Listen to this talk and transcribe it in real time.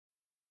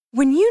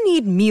When you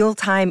need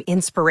mealtime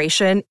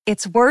inspiration,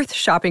 it's worth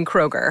shopping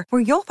Kroger,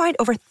 where you'll find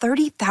over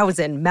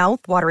 30,000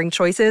 mouth-watering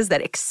choices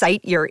that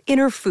excite your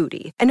inner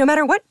foodie. And no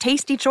matter what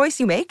tasty choice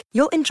you make,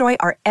 you'll enjoy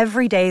our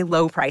everyday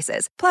low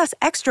prices, plus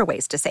extra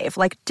ways to save,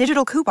 like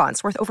digital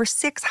coupons worth over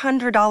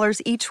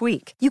 $600 each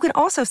week. You can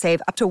also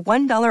save up to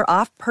 $1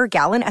 off per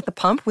gallon at the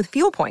pump with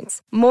fuel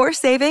points. More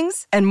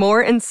savings and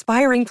more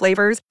inspiring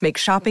flavors make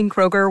shopping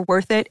Kroger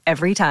worth it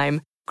every time.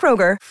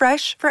 Kroger,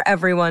 fresh for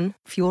everyone.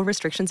 Fuel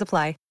restrictions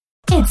apply.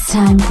 It's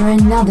time for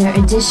another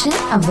edition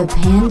of the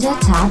Panda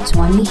Top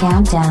 20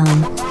 Countdown.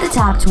 The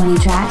top 20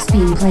 tracks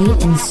being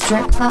played in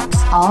strip clubs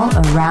all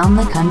around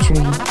the country.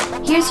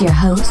 Here's your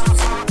hosts,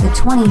 the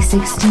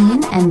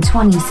 2016 and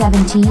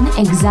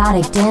 2017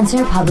 Exotic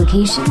Dancer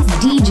Publications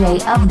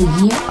DJ of the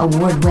Year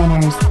award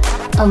winners,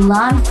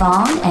 Ilan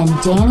Fong and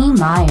Danny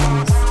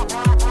Myers.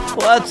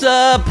 What's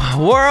up,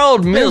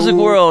 world,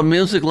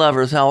 music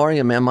lovers? How are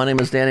you, man? My name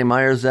is Danny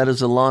Myers. That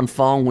is Ilan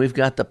Fong. We've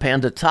got the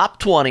Panda Top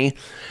 20.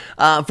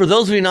 For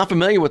those of you not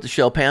familiar with the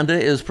show, Panda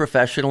is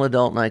Professional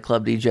Adult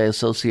Nightclub DJ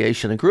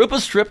Association, a group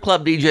of strip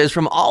club DJs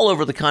from all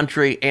over the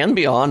country and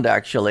beyond,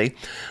 actually.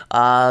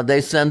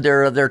 They send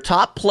their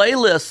top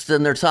playlists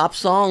and their top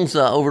songs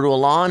over to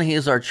Ilan.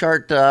 He's our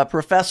chart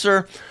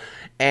professor.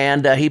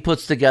 And he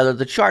puts together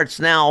the charts.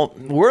 Now,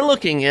 we're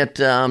looking at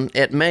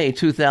May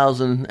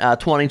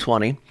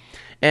 2020.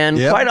 And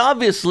quite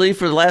obviously,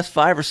 for the last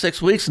 5 or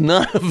 6 weeks,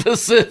 none of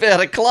us have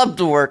had a club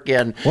to work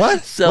in.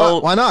 What? So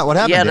why not? What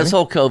happened? Yeah, this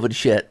whole COVID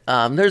shit.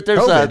 There's COVID?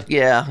 We'll get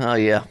you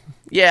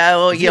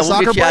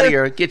out of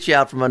here. Get you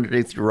out from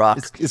underneath your rock.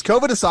 Is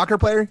COVID a soccer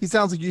player? He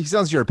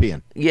sounds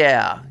European.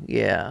 Yeah.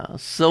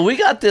 So we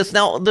got this.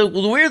 Now, the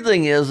weird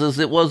thing is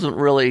it wasn't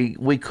really,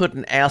 we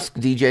couldn't ask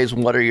DJs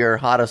what are your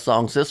hottest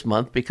songs this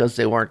month because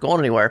they weren't going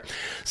anywhere.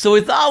 So we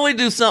thought we'd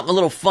do something a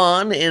little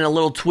fun and a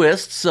little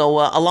twist. So,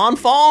 Ilan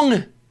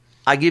Fong,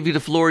 I give you the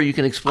floor. You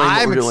can explain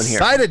what we're doing here.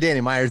 I'm excited, Danny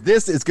Myers.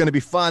 This is going to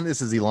be fun.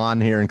 This is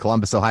Ilan here in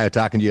Columbus, Ohio,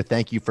 talking to you.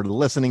 Thank you for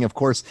listening. Of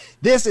course,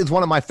 this is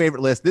one of my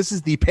favorite lists. This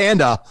is the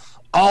Panda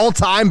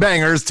All-Time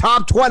Bangers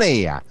Top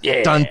 20. Yeah.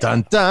 Dun,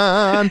 dun,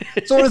 dun.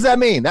 So what does that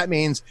mean? That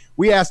means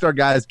we asked our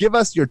guys, give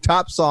us your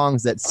top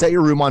songs that set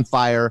your room on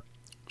fire,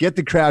 get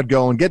the crowd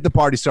going, get the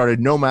party started,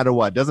 no matter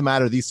what. Doesn't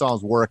matter. These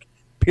songs work,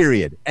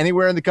 period.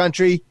 Anywhere in the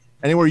country,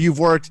 anywhere you've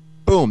worked,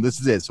 boom, this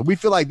is it. So we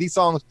feel like these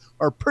songs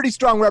are a pretty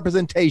strong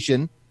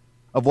representation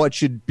of what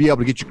should be able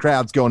to get your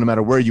crowds going no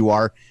matter where you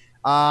are.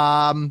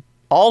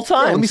 All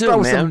time,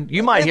 too, man.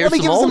 You might hear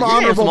some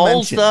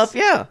old stuff.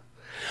 Yeah.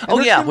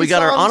 We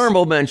got our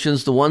honorable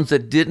mentions, the ones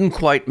that didn't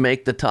quite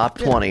make the top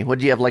 20. What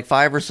do you have, like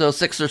 5 or so,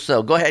 6 or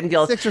so? Go ahead and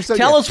tell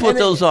us what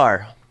those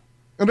are.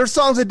 And there's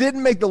songs that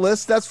didn't make the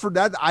list. That's for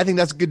that. I think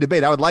that's a good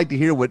debate. I would like to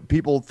hear what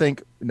people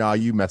think. No,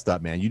 you messed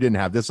up, man. You didn't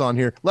have this on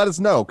here. Let us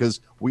know,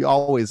 because we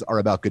always are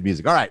about good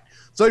music. All right.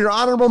 So your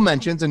honorable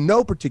mentions in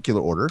no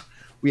particular order.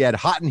 We had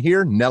Hot in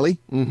Here, Nelly.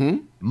 Mm-hmm.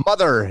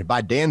 Mother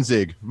by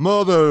Danzig.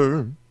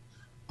 Mother.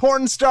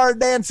 Porn Star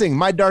Dancing,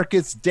 My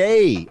Darkest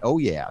Day. Oh,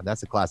 yeah.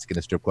 That's a classic in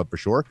a strip club for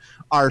sure.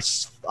 Our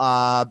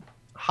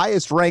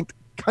highest ranked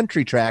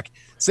country track,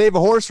 Save a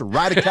Horse,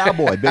 Ride a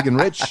Cowboy, Big and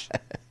Rich.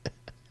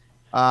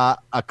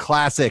 A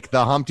classic,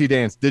 The Humpty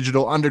Dance,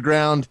 Digital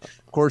Underground.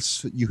 Of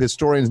course, you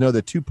historians know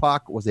that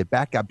Tupac was a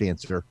backup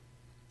dancer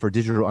for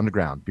Digital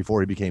Underground before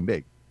he became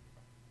big.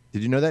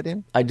 Did you know that,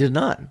 Dan? I did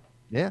not.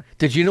 Yeah.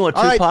 Did you know what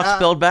Tupac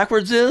spelled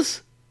backwards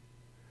is?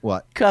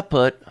 What?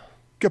 Kaput.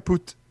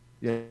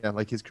 Yeah,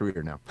 like his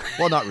career now.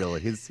 Well, not really.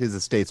 His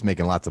estate's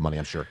making lots of money,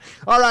 I'm sure.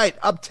 All right,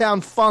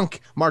 Uptown Funk,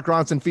 Mark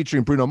Ronson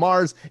featuring Bruno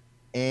Mars,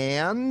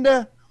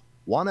 and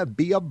Wanna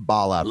Be a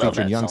Balla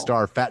featuring Young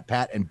Star, Fat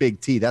Pat, and Big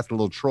T. That's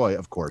Little Troy,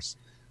 of course.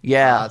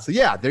 Yeah.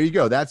 There you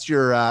go. That's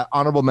your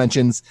honorable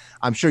mentions.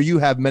 I'm sure you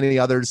have many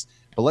others,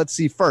 but let's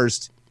see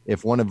first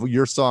if one of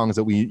your songs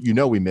that we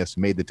missed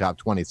made the top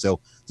 20. So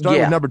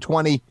starting with number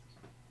 20.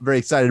 Very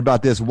excited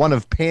about this. One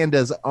of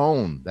Panda's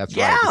own. That's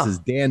right. This is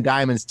Dan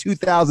Diamond's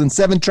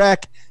 2007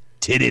 track,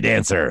 Titty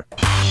Dancer.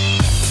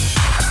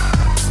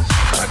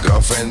 My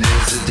girlfriend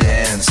is a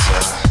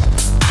dancer.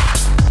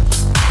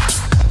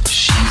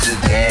 She's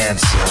a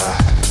dancer.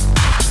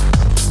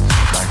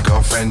 My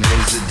girlfriend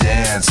is a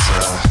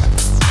dancer.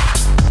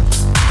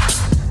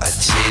 A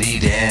titty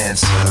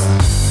dancer.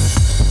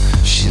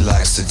 She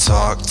likes to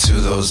talk to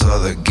those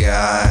other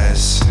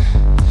guys,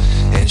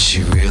 and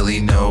she really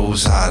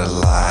knows how to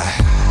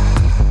lie.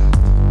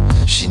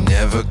 She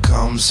never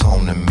comes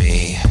home to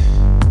me.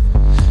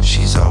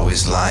 She's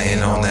always lying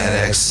on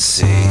that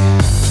ecstasy.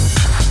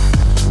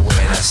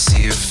 When I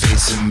see her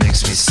face, it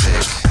makes me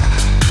sick.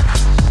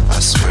 I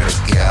swear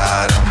to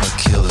God, I'ma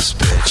kill this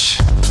bitch.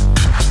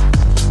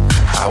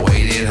 I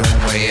waited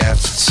home way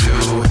after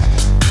 2,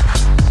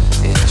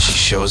 and she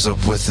shows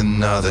up with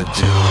another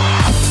dude.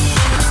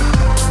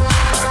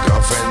 My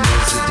girlfriend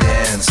is a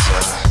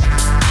dancer.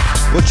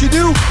 What you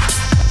do?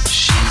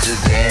 She's a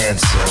a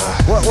dancer.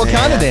 What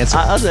kind of dancer?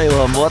 I'll tell you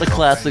what a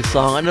classic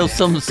song. I know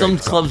some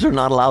clubs are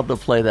not allowed to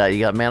play that. You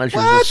got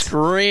managers that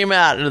scream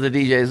out into the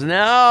DJs,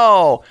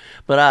 no.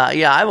 But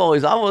I've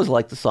always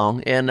liked the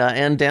song, and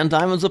Dan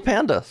Diamond's a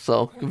panda,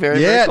 so very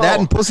cool. That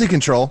and Pussy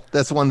Control.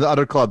 That's one of the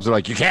other clubs are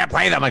like, you can't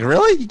play that. I'm like,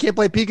 really? You can't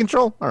play P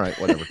Control? All right,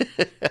 whatever.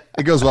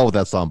 It goes well with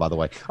that song, by the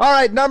way. All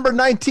right, number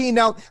 19.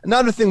 Now,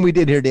 another thing we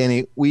did here,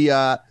 Danny, we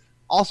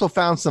also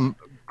found some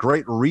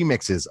great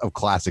remixes of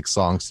classic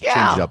songs to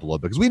change it up a little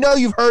bit, because we know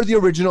you've heard the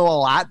original a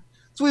lot,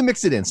 so we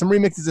mixed it in. Some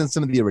remixes and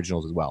some of the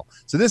originals as well.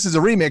 So this is a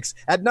remix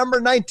at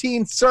number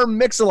 19. Sir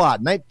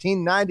Mix-a-Lot,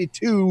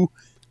 1992.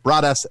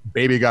 Brought us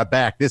Baby Got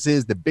Back. This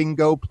is the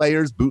Bingo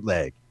Players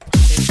bootleg.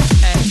 It's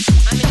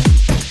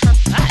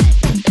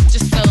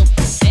just so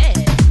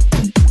big.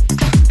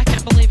 I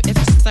can't believe it's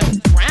just so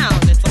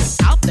round. It's like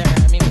out there.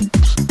 I mean,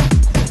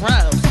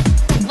 gross.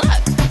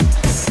 Look.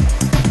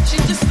 She's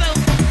just so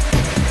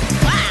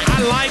wow. I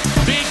like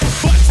big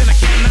butts and I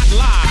cannot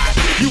lie.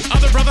 You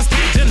other brothers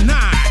can't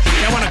deny.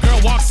 Now when a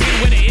girl walks in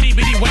with an itty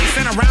bitty waist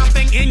and a round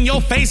thing in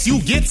your face, you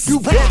get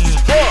stung.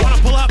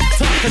 Wanna pull up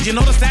tough, cause you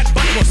notice that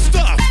butt was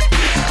stuffed.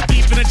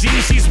 Deep in the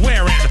jeans she's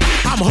wearing,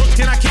 I'm hooked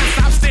and I can't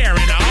stop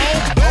staring.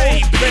 Oh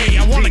baby,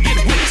 I wanna get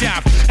whipped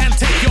up and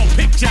take your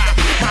picture.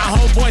 My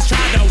homeboys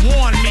tried to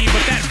warn me,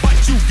 but that butt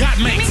you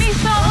got makes me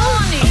so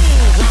horny.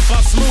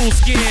 Rumpa smooth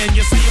skin,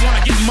 you say you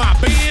wanna get in my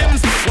bins?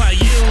 Well,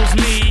 use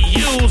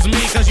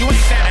me, cause you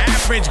ain't that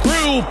average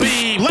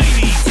groupie.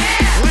 Ladies,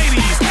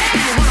 do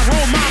you wanna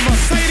roll my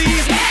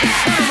Mercedes?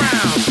 Turn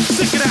around,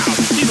 stick it out,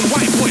 even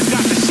white boys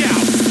got the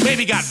shout.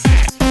 Baby got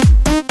back.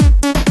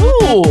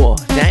 Ooh,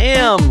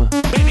 damn.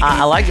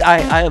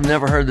 I have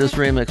never heard this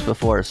remix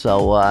before,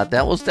 so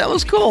that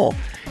was cool.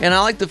 And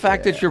I like the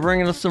fact that you're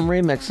bringing us some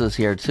remixes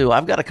here too.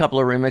 I've got a couple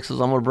of remixes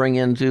I'm going to bring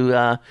into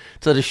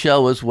to the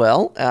show as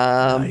well.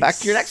 Nice. Back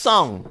to your next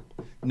song.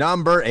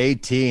 Number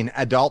 18,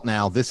 adult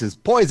now. This is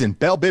Poison,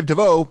 Belle Biv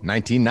DeVoe,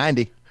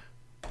 1990.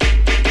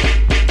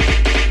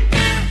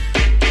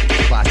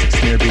 Classic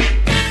snare beat.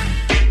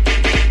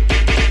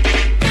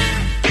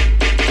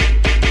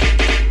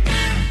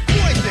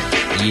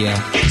 Yeah,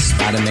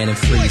 Spider-Man and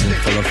freezing,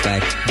 full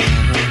effect.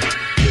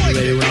 You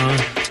ready, Ron?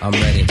 I'm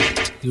ready.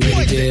 You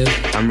ready, Div?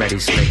 I'm ready,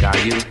 Slick. Are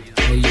you?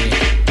 Oh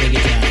yeah, take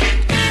it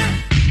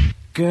down.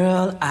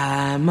 Girl,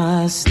 I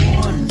must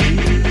warn you.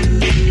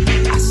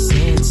 I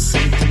sense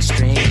something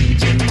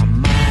strange in my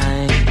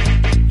mind.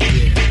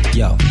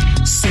 Yo,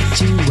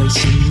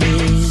 situation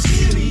is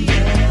serious.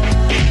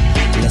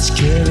 Let's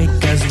cure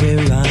it, cause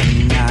we're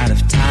running out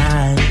of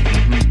time.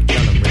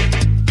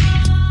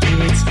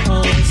 It's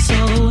all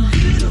so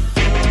beautiful.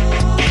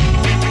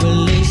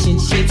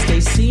 Relationships, they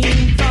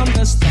seem from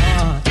the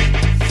start.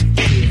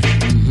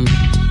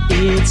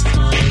 It's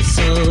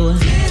also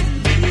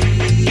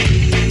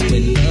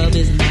when love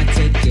is not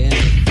together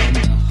from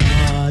the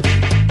heart.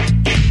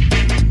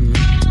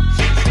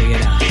 Check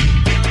it out.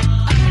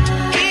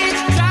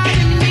 It's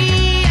driving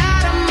me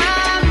out of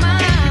my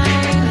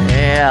mind.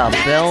 Yeah,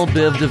 Belle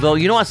Biv DeVoe.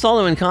 You know, I saw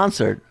them in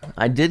concert.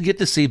 I did get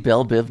to see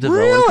Belle Biv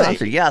DeVoe in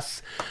concert.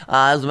 Yes.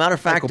 As a matter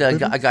of fact,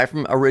 a guy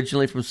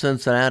originally from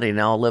Cincinnati,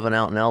 now living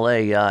out in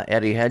L.A.,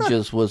 Eddie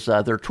Hedges, was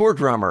their tour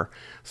drummer.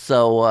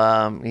 So,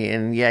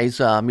 he's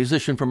a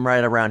musician from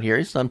right around here.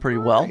 He's done pretty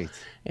well.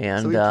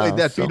 And so he played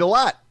that beat a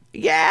lot.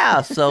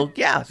 Yeah. So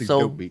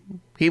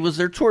he was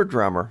their tour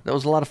drummer. That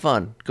was a lot of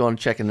fun going and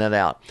checking that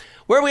out.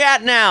 Where are we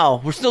at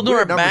now? We're still doing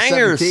our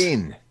bangers.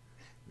 17.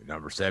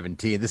 Number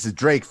 17. This is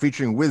Drake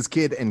featuring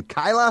WizKid and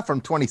Kyla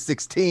from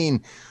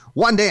 2016.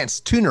 One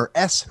Dance Tuner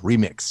S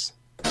remix.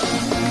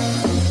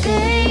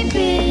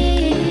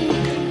 Baby,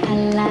 I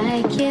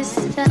like your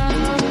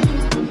style.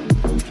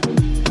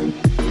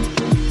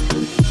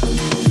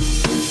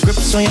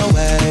 Grips on your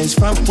ways,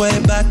 front way,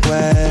 back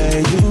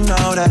way. You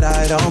know that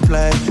I don't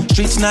play.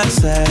 Streets not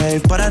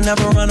safe, but I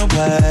never run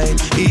away,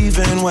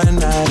 even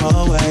when I'm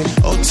away.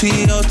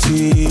 OT,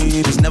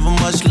 OT, there's never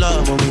much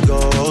love when we go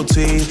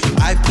OT.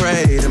 I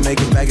pray to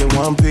make it back in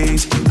one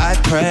piece. I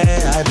pray.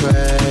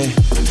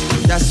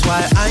 That's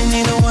why I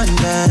need a one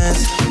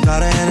dance.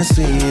 Got a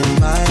Hennessy in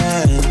my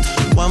hand.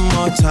 One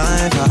more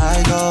time before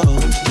I go.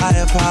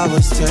 Higher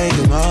powers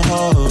taking a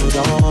hold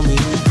on me.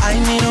 I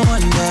need a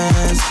one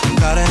dance.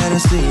 Got a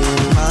Hennessy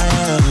in my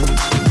hand.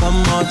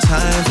 One more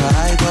time before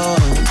I go.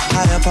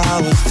 Higher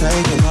powers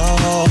taking a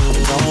hold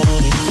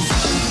on me.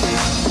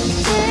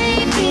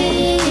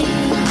 Baby,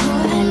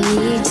 I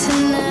need to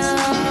know,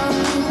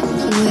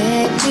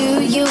 where do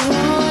you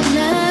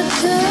wanna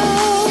go?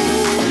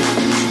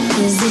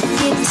 'Cause if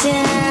you're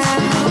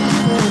down,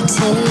 we'll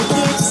take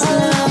it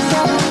slow.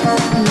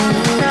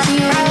 Make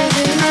you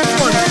lose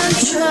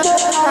control.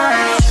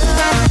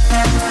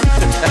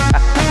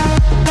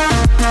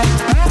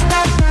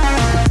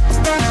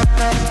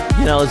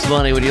 You know, know, it's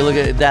funny when you look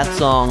at that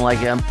song. Like,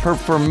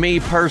 for me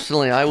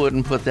personally, I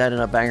wouldn't put that in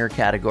a banger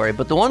category.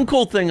 But the one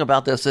cool thing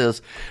about this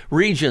is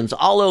regions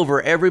all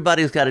over.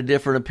 Everybody's got a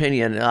different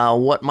opinion.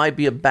 What might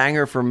be a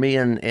banger for me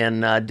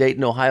in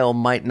Dayton, Ohio,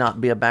 might not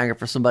be a banger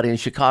for somebody in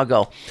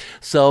Chicago.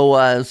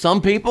 So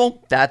some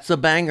people, that's a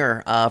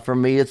banger. For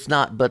me, it's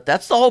not. But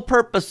that's the whole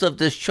purpose of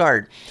this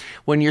chart.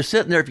 When you're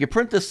sitting there, if you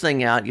print this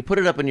thing out, you put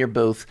it up in your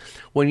booth,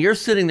 when you're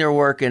sitting there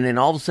working and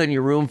all of a sudden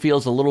your room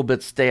feels a little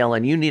bit stale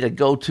and you need a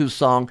go-to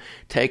song,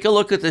 take a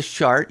look at this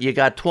chart. You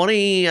got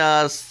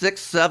 26,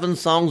 7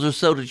 songs or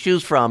so to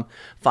choose from.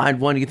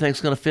 Find one you think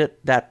is going to fit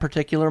that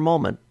particular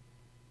moment.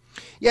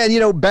 Yeah, and you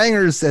know,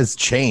 bangers has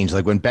changed.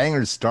 Like when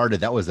bangers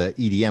started, that was a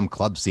EDM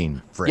club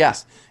scene phrase. Yeah.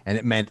 And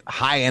it meant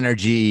high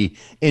energy,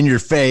 in your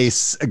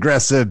face,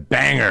 aggressive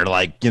banger,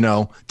 like, you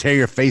know, tear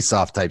your face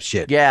off type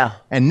shit. Yeah.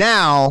 And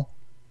now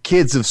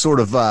kids have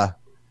sort of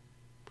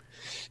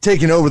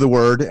taken over the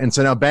word, and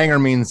so now banger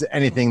means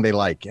anything they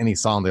like, any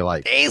song they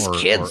like. These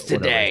kids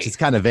today. It's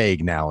kind of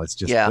vague now. It's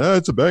just, yeah,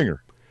 it's a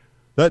banger.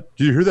 Did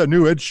you hear that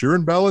new Ed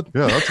Sheeran ballad?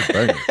 Yeah, that's a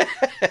banger.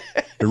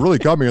 It really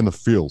got me in the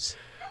feels.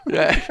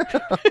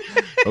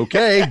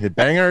 Okay,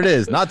 banger it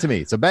is. Not to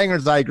me. So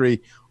bangers, I agree,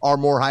 are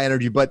more high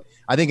energy, but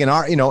I think in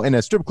our, you know, in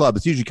a strip club,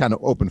 it's usually kind of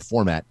open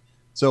format.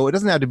 So it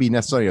doesn't have to be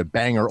necessarily a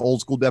banger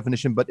old school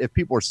definition, but if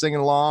people are singing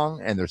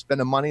along and they're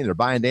spending money and they're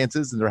buying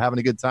dances and they're having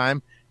a good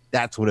time,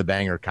 that's what a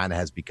banger kind of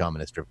has become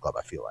in a strip club,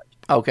 I feel like.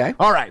 Okay.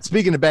 All right.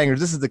 Speaking of bangers,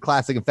 this is the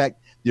classic. In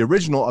fact, the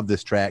original of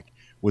this track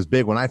was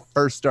big when I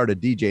first started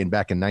DJing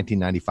back in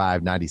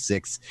 1995,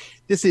 96.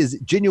 This is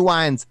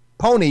Genuine's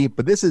Pony,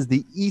 but this is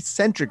the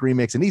Eccentric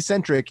remix. And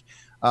Eccentric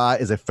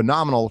is a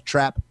phenomenal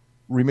trap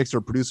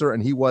remixer producer,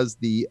 and he was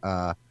the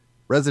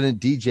resident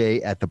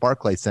DJ at the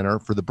Barclays Center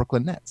for the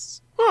Brooklyn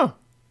Nets. Huh.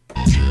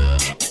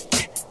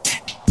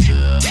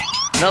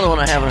 Another one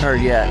I haven't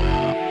heard yet.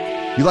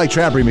 You like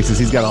trap remixes?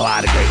 He's got a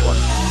lot of great ones.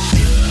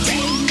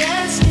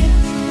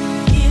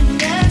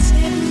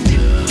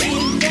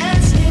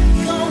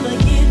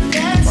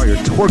 Oh, you're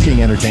twerking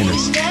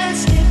entertainers.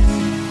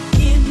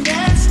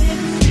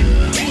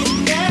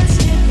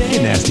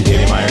 Get nasty,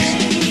 Danny Myers.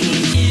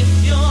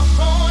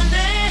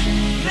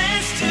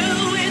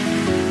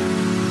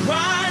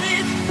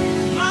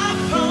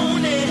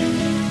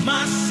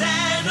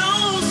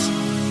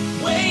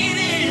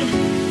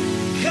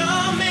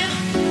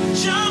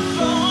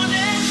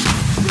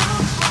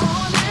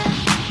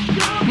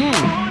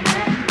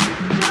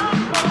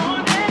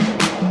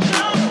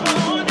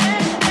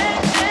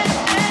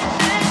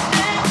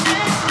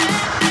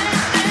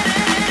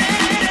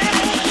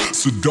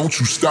 So don't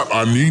you stop,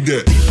 I need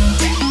that.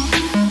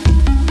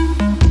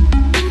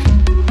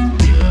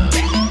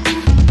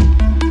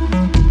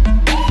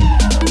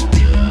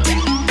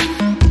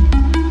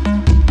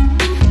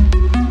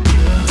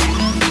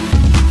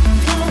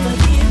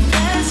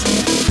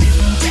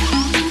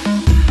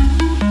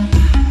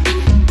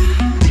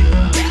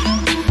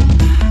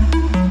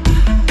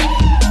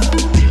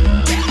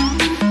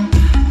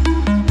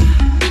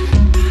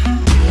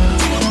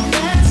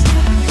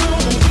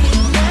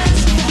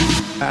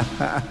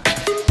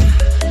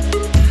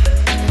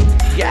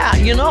 Yeah,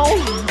 you know,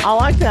 I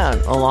like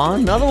that,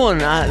 Alon. Another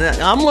one.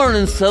 I'm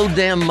learning so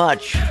damn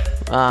much.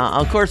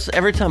 Of course,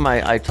 every time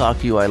I talk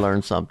to you, I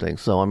learn something.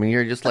 So, I mean,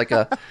 you're just like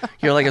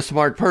you're like a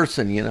smart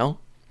person, you know?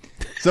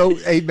 So,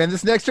 hey, man,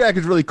 this next track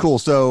is really cool.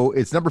 So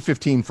it's number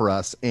 15 for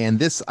us.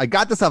 And I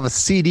got this off a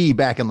CD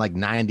back in like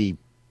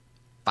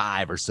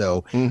 95 or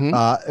so.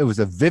 Mm-hmm. It was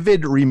a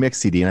Vivid remix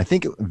CD. And I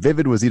think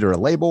Vivid was either a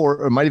label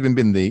or it might have even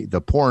been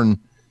the porn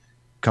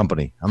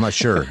company. I'm not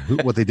sure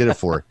what they did it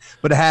for,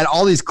 but it had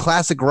all these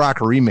classic rock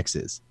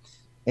remixes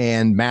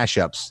and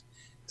mashups.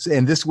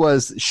 And this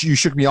was You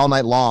Shook Me All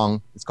Night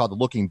Long. It's called the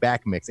Looking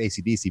Back Mix,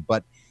 AC/DC,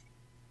 but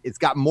it's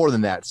got more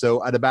than that.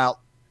 So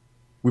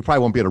we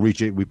probably won't be able to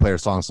reach it. We play our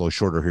songs a little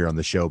shorter here on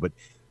the show, but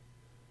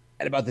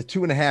at about the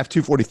 2.5,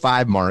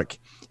 2:45 mark,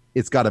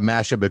 it's got a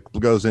mashup. It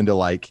goes into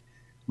like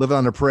Living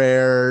on a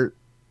Prayer,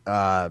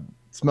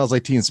 Smells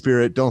Like Teen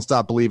Spirit, Don't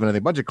Stop Believing. I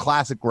think a bunch of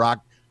classic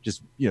rock,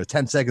 just,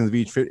 10 seconds of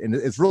each, and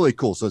it's really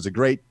cool. So it's a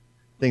great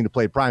thing to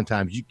play prime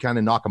times. You kind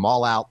of knock them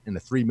all out in a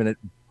 3-minute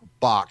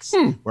box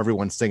where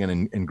everyone's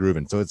singing and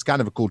grooving. So it's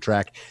kind of a cool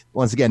track.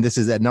 Once again, this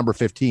is at number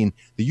 15,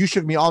 the You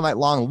Shook Me All Night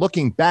Long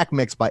Looking Back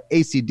mix by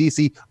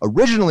AC/DC,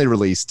 originally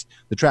released.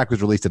 The track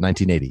was released in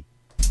 1980.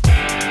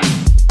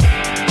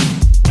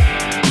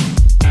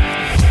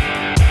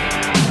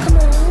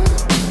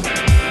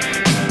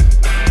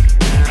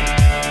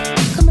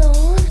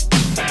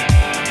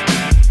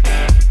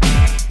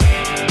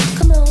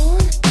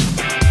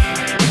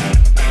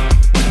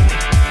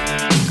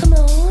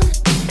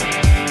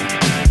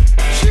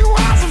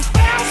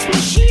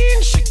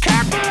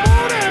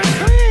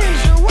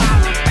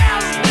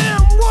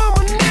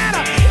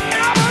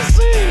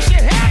 She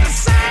had the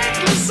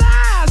sightless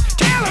eyes,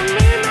 telling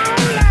me no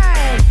lie.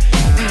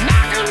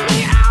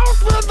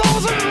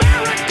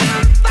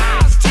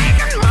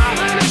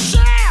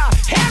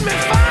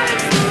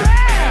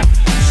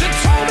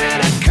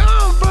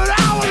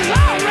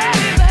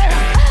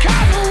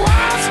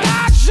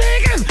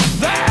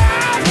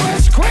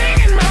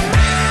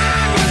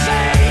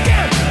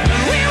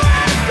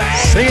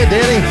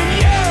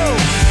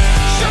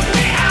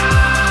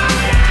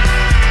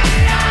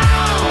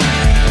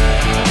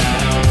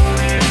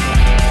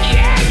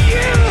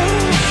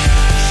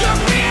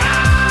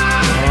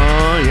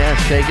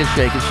 Shake it,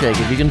 shake it, shake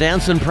it. You can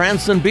dance and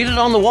prance and beat it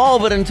on the wall,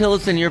 but until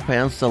it's in your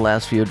pants, the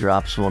last few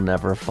drops will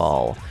never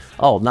fall.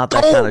 Oh, not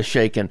that kind of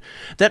shaking.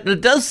 That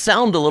it does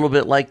sound a little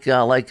bit like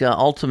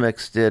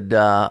Ultimix did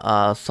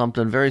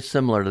something very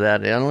similar to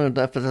that. I don't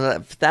know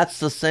if that's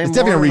the same. It's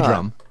definitely a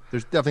redrum.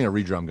 There's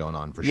definitely a redrum going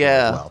on for sure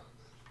as well.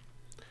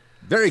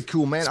 Very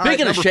cool, man.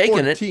 Speaking of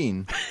shaking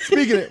 14.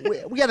 Speaking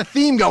of, we got a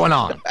theme going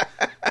on.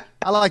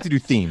 I like to do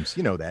themes.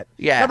 You know that.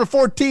 Yeah. Number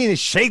 14 is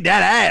Shake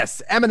That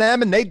Ass.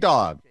 Eminem and Nate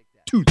Dogg.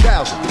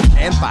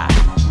 2005.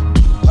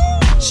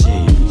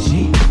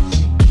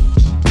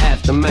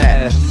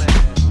 Aftermath.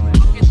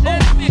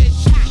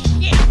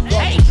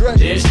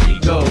 There she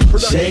go,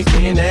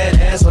 shaking that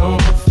ass on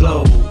the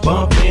floor,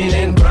 bumping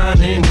and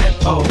grinding that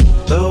pole.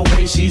 The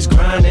way she's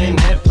grinding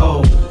that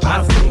pole,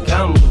 I think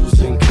I'm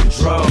losing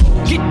control.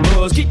 Get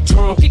buzzed, get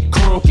drunk, get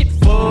crunk, get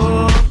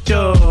fucked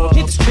up.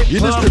 Hit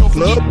the strip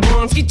club, get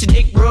bums, get your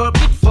dick rubbed,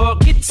 get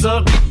fucked, get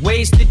sucked, get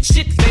wasted,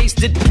 shit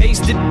faced it,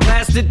 pasted,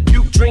 blasted,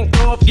 puke, drink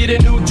off, get a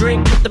new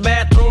drink, put the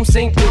bathroom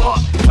sink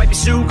off. Wipe your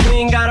shoe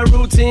clean, got a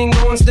routine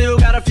going, still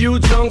got a few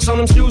chunks on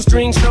them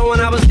shoestrings showing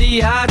I was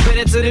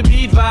dehydrated to the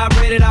beat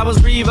vibrated. I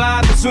was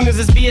revived as soon as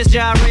this BS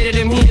gyrated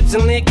them hips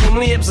and licked them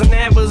lips, and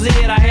that was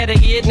it. I had to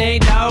get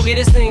Nate Dogg, get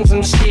his thing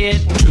some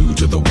shit. 2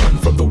 to the 1,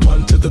 from the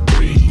 1 to the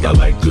 3. I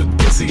like good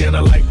pussy and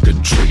I like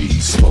good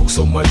trees. Smoke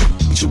so much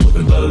you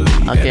wouldn't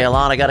believe. Okay,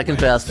 Alon, I gotta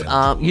confess.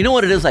 You know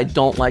what it is I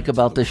don't like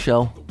about this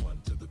show?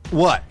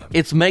 What?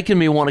 It's making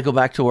me want to go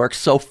back to work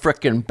so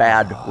frickin'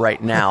 bad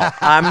right now.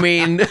 I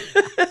mean,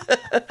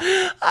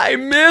 I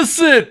miss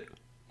it.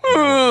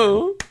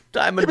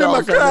 Diamond Give me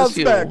my Dolls, I crowds miss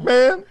you. back,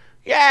 man.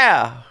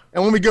 Yeah.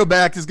 And when we go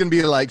back, it's going to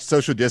be like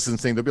social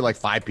distancing. There'll be like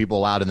 5 people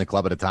allowed in the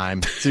club at a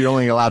time. So you're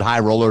only allowed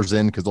high rollers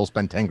in because they'll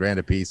spend $10,000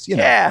 a piece. You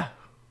know. Yeah.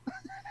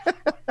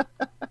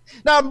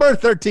 Number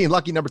 13,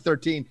 lucky number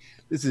 13.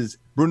 This is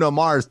Bruno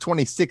Mars'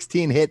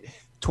 2016 hit,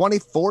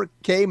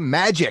 24K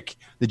Magic,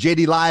 the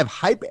JD Live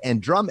hype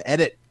and drum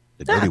edit,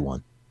 the dirty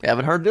one.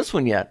 Haven't heard this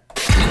one yet.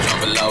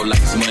 Drop it low like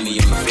it's money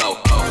on the floor.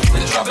 Oh,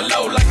 then drop it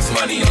low like it's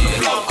money on the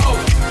floor. Oh,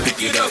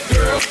 pick it up,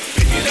 girl.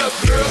 Pick it up,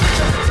 girl.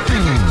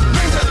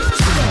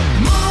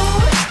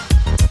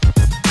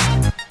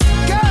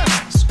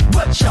 Girls,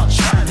 what y'all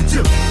trying to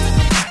do?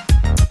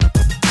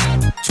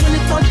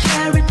 24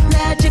 karat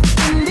magic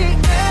in the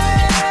air.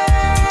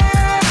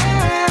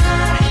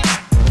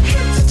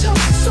 Head to toe,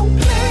 so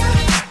clear.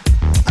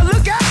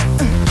 Look out.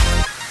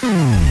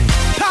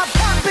 Pop,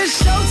 pop, it's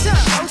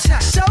showtime.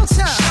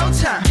 Showtime.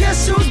 Showtime.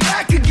 Guess who's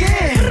back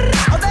again?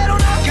 Oh, they don't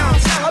know.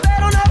 Oh, they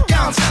don't know.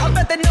 I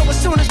bet they know as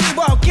soon as we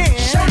walk in.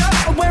 Showed up,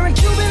 I'm wearing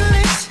Cuban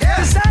links.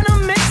 Designer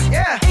mix.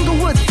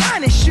 Inglewood's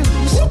finest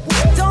shoes.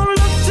 Don't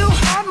look too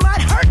hard,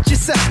 might hurt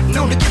yourself.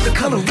 Known to give the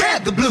color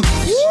red the blues.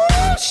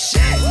 Woo,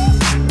 shit.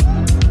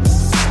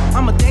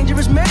 I'm a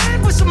dangerous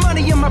man with some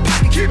money in my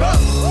pocket. Keep up.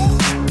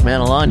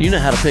 Man, Alon, you know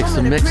how to pick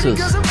some mixes.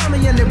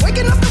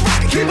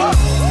 Keep up.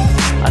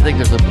 I think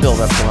there's a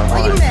build-up going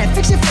Why you on. mad?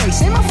 Fix your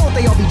face. Ain't my fault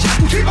they all be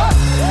jumping. Keep up.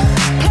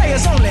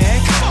 Players only.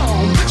 Come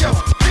on, put your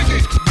pinky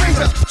rings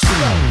up to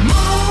the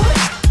moon.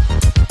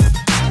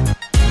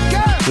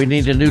 Girl. We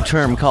need a new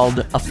term called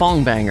a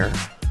thong banger.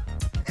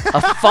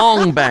 A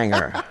thong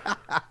banger.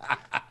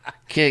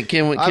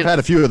 Can we? I've had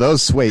a few of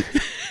those. Sweet.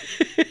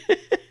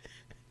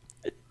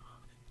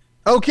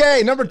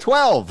 Okay, number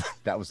 12.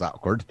 That was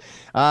awkward.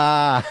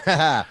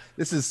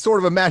 This is sort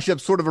of a mashup,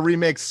 sort of a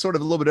remix, sort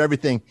of a little bit of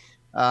everything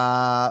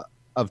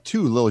of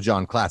 2 Lil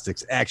Jon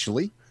classics,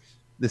 actually.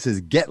 This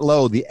is Get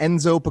Low, the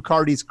Enzo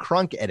Picardi's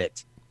Crunk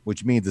edit,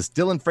 which means it's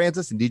Dylan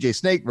Francis and DJ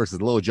Snake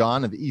versus Lil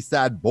Jon and the East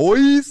Side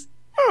Boys.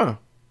 Huh.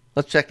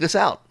 Let's check this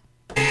out.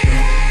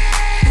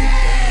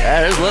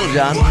 Yeah, there's Lil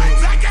Jon.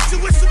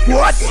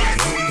 What?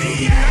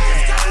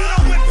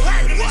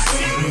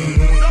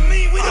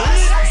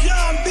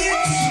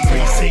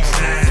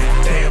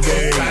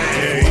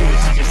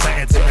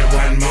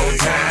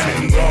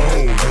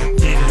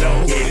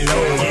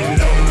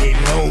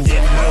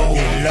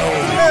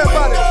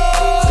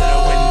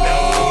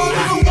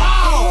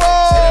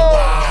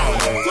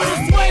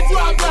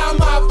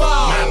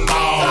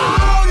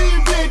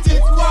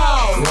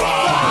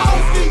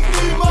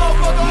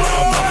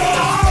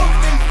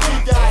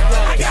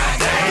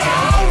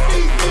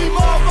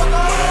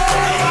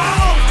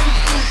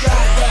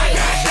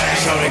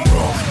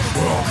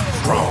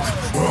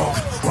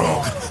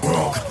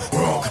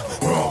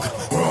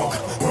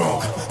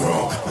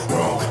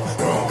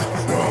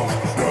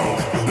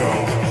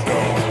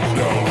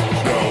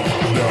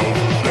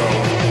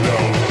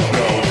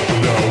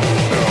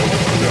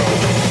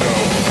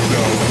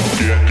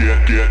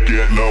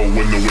 Get low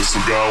when the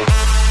whistle go.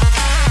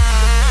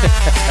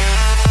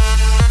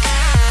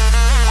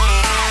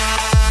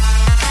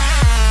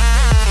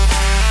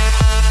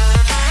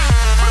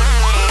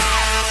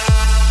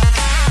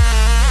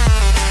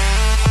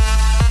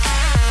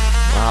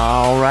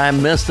 All right,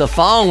 Mr.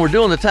 Fong, we're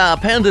doing the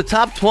Panda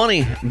Top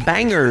 20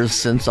 bangers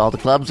since all the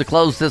clubs are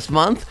closed this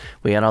month.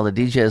 We had all the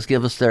DJs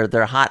give us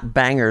their hot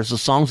bangers, the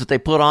songs that they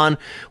put on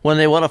when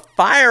they want to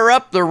fire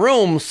up the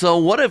room. So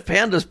what if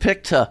Panda's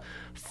picked to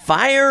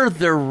Fire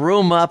the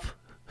Room Up.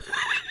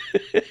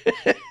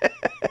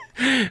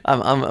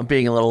 I'm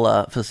being a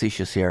little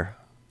facetious here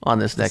on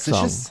this next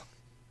song.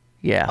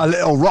 Yeah. A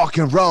little rock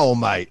and roll,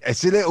 mate.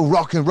 It's a little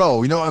rock and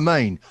roll, you know what I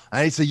mean?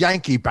 And it's a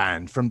Yankee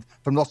band from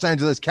Los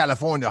Angeles,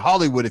 California,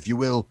 Hollywood, if you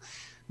will.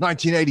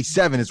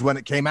 1987 is when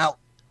it came out.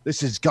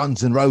 This is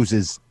Guns N'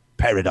 Roses'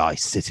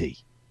 Paradise City.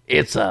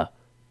 It's a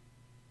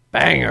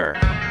banger.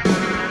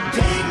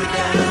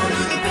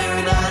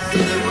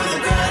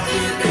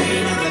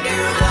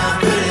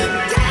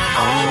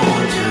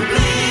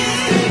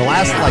 The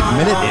last,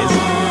 minute is...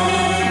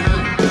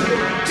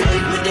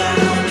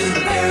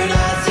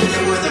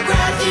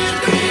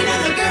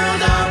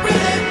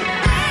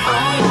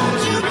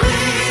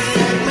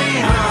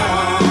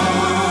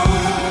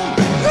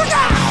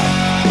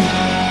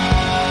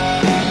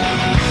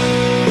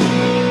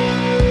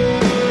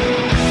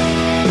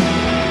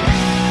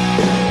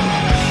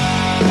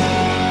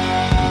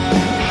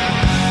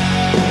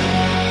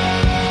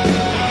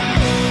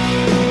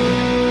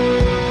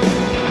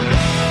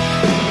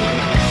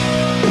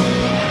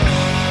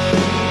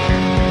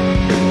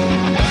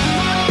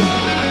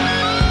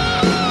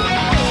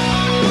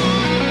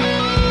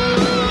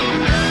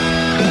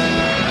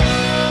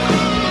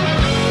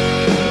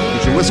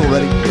 Whistle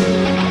ready.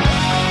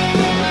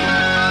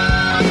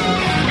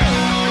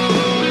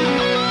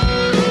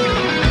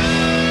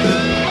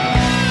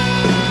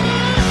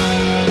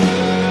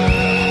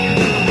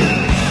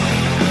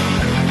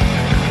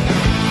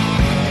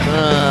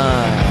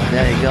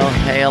 There you go.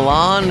 Hey,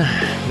 Alon.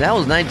 That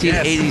was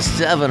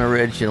 1987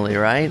 originally,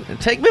 right?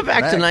 Take me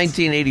back to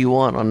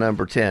 1981 on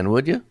number 10,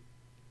 would you?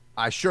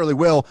 I surely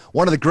will.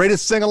 One of the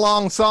greatest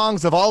sing-along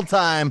songs of all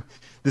time.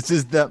 This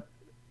is the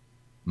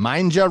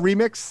Mynga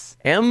remix.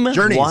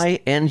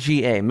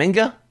 M-Y-N-G-A.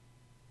 Minga?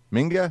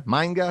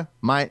 Mynga?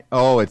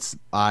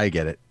 I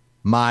get it.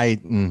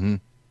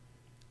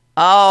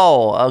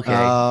 Oh, okay.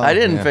 I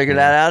didn't figure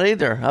that out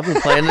either. I've been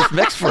playing this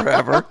mix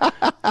forever.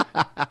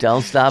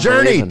 Don't Stop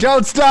Journey, Believing.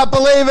 Don't Stop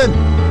Believing.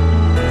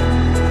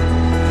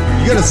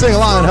 You're going to sing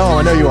along at home.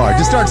 I know you are.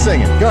 Just start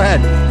singing. Go ahead.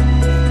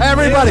 Hey,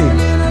 everybody. In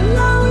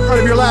front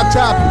of your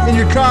laptop, in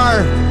your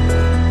car.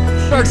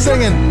 Start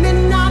singing.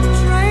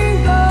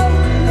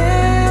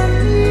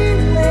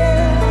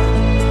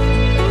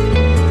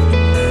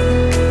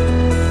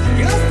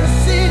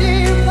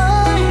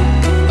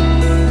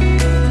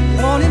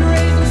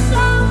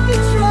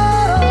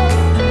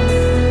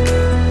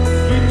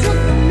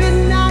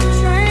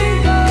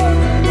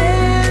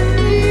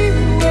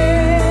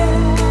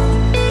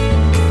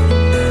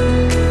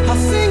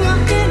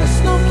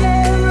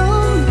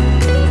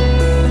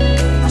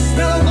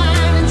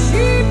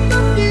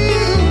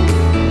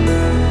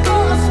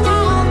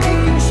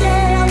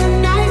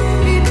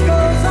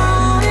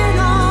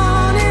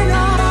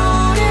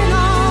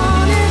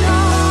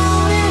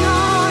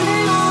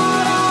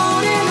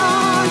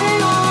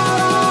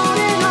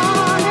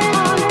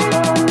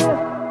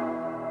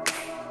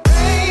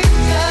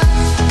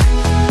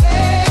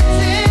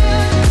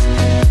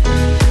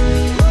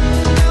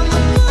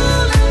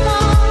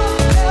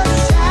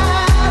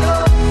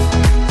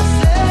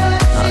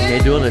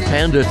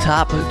 Panda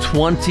Top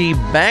 20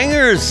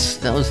 Bangers.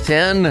 That was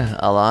 10.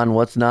 Alon,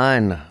 what's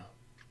 9?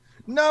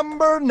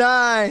 Number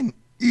 9.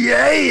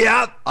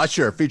 Yeah.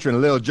 Usher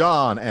featuring Lil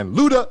Jon and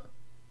Luda.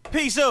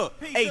 Peace up.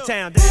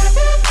 A-Town down.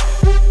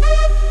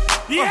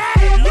 Yeah.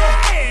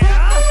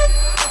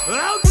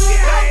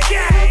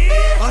 Okay.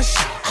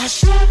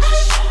 Usher.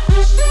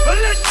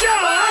 Lil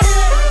Jon.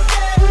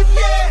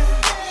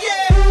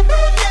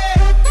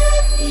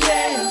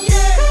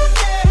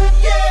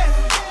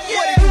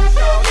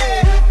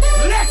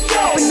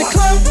 In the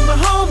club with my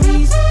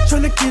homies,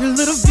 tryna get a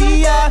little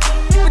VI,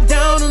 keep it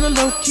down on the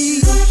low key.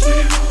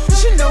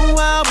 She know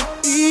how it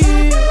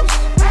feels.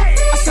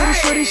 I saw the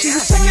shorty, she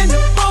was checking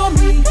up on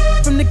me.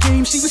 From the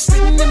game, she was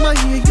spitting in my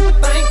ear. You would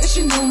think that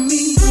she knew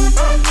me.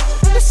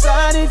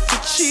 Decided to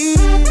cheat.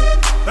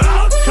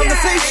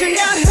 Conversation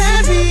got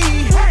heavy.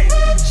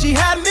 She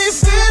had me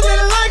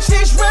feeling like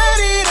she's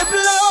ready to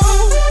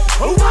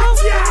blow.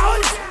 Watch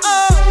out!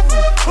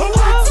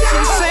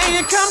 She's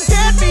saying, come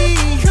get me.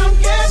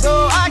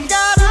 So I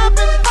got up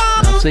and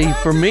followed. See,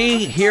 for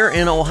me here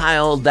in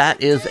Ohio,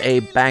 that is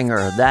a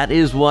banger. That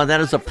is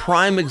a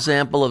prime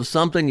example of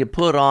something you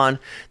put on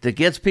that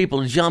gets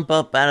people to jump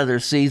up out of their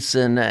seats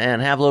and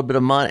have a little bit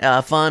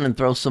of fun and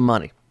throw some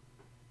money.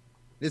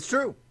 It's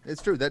true.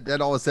 That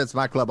always sets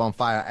my club on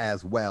fire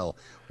as well.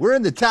 We're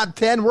in the top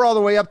 10. We're all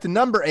the way up to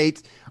number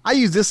 8. I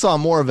use this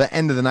song more of an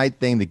end of the night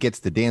thing that gets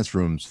the dance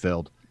rooms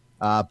filled.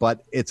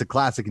 But it's a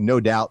classic, no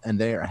doubt. And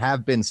there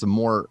have been some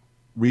more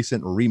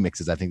recent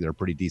remixes, I think, that are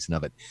pretty decent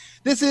of it.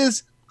 This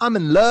is I'm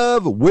in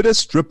Love with a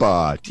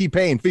Stripper.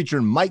 T-Pain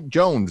featuring Mike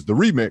Jones, the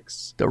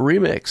remix. The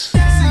remix. See,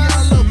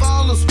 I love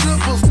all the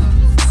strippers.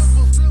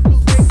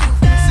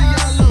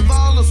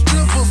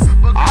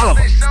 All of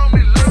them. Show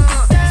me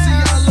love. See,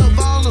 I love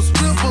all the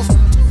strippers.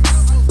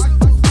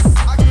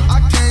 I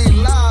can't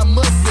lie,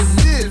 must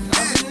admit.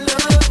 I'm in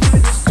love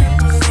with the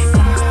strippers.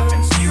 C5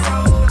 and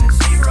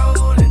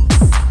C-rollin'.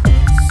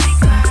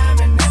 C5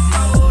 and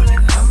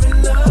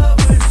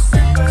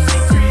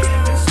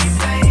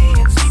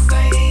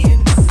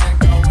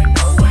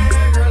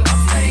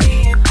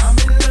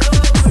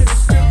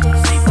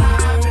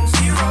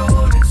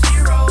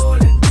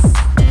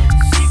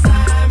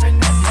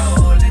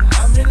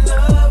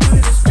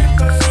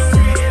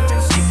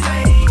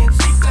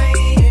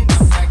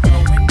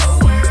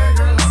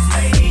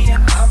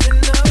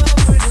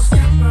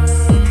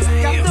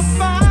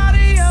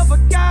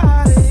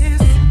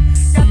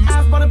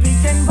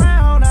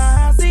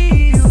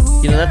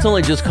it's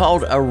only just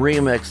called a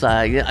remix.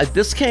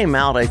 This came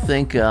out, I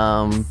think,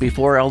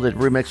 before all the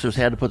remixers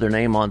had to put their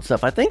name on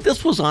stuff. I think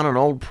this was on an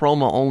old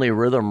promo-only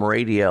Rhythm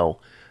Radio,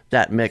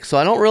 that mix. So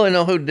I don't really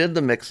know who did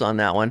the mix on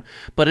that one,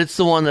 but it's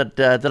the one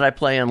that I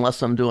play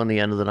unless I'm doing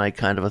the end of the night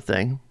kind of a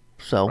thing.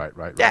 So,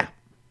 right. Yeah.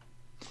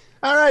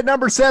 All right,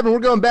 number 7, we're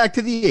going back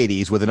to the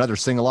 80s with another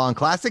sing-along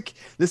classic.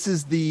 This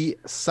is the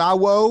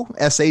Sawo,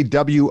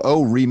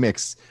 S-A-W-O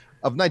remix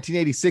of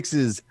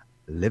 1986's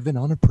Living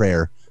on a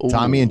Prayer. Ooh.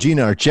 Tommy and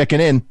Gina are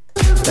checking in.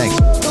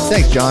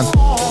 Thanks, John.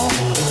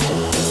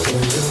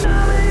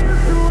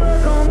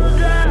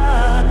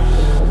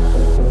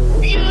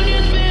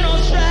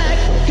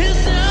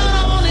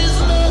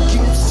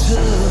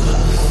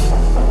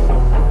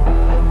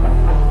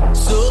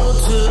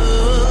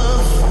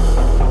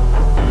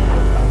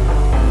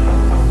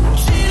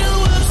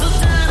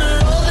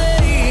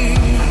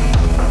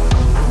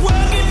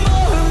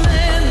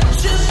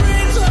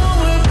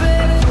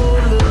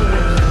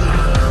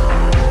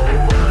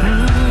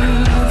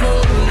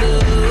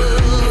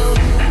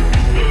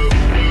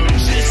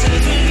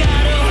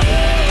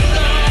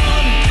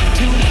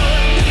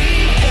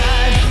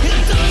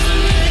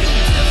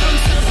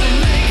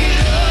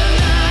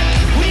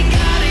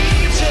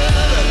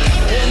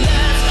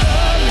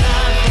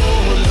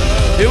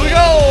 Here we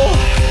go.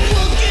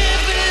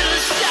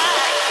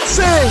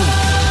 Sing.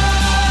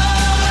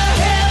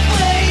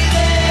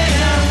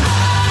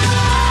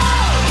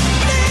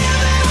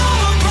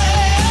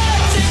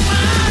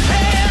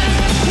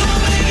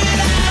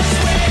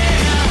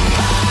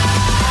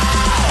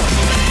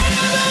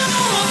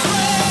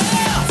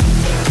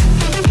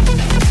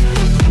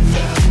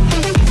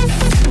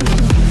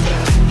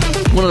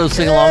 One of those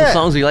sing-along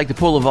songs you like to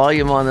pull the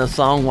volume on the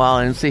song while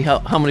and see how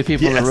many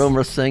people in the room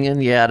are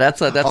singing. Yeah,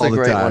 that's a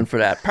great one for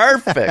that.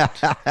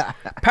 Perfect.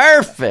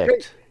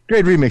 Perfect.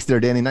 Great remix there,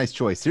 Danny. Nice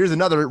choice. Here's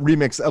another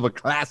remix of a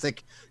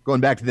classic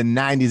going back to the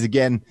 90s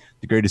again,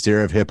 the greatest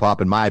era of hip-hop,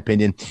 in my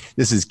opinion.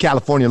 This is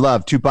California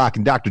Love, Tupac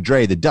and Dr.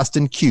 Dre, the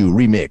Dustin Q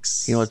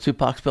remix. You know what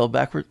Tupac spelled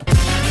backwards?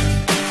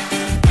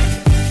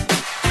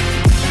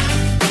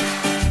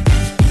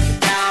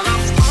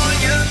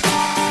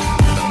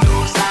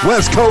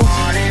 West Coast.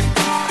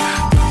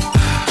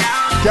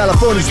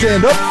 California,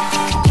 stand up.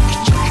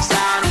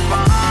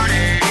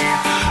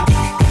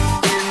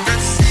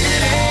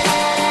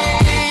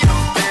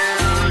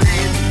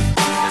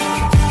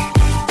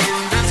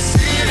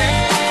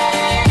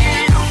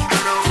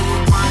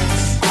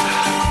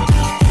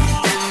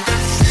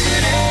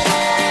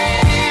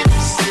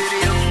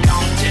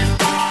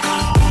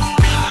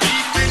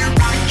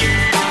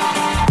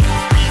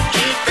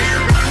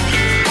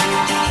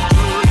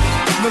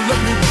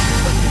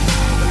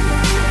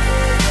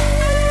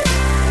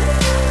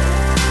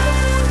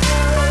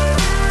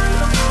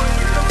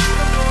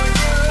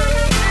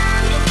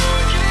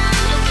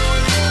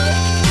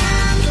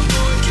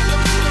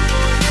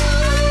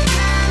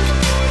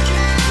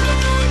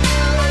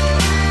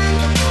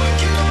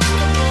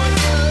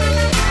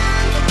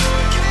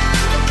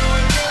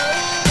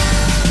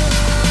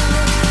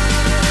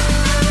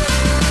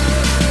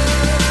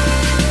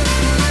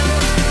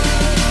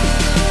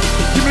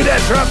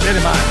 Trump in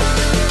mind.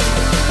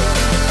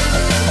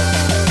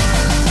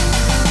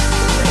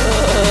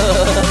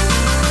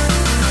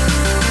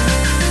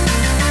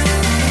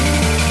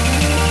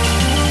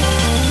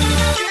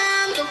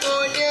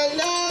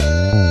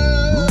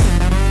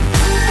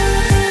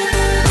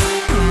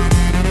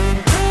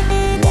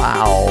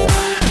 Wow.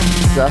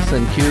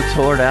 Dustin Q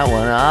tore that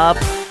one up.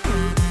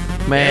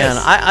 Man,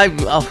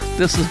 yes.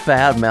 This is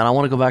bad, man. I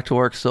want to go back to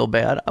work so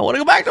bad. All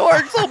right,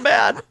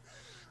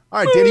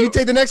 Danny, you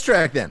take the next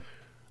track then.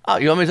 Oh,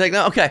 you want me to take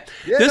that? Okay.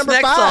 Yeah, this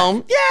next 5.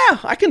 song,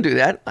 I can do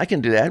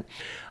that.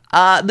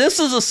 This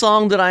is a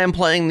song that I am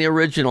playing the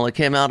original. It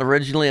came out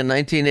originally in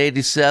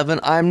 1987.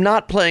 I'm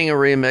not playing a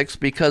remix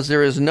because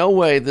there is no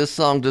way this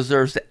song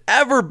deserves to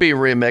ever be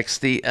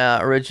remixed. The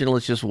original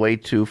is just way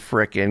too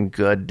frickin'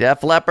 good.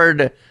 Def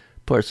Leppard,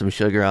 Pour Some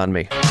Sugar on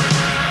Me.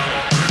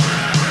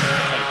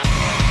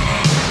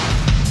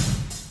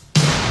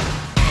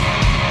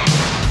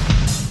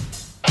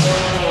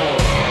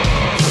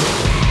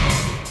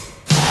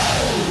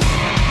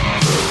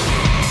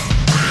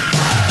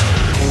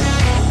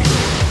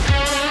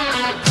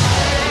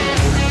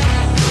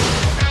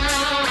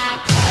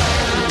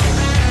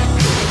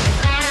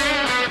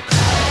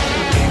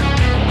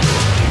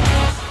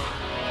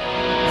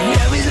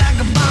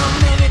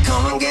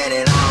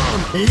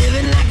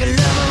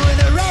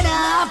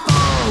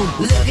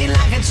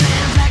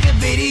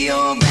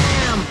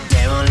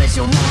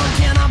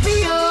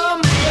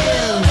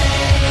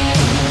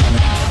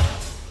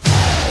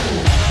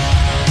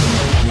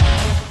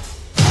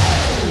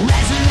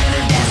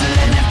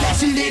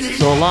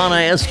 So, Alana,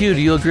 I ask you, do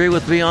you agree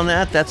with me on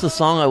that? That's a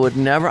song I would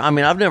never...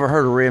 I've never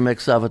heard a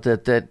remix of it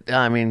that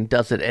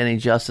does it any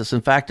justice.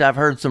 In fact, I've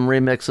heard some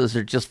remixes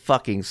that just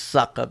fucking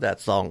suck of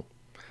that song.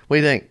 What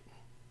do you think?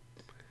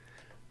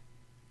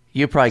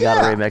 You probably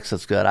got a remix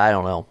that's good. I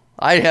don't know.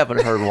 I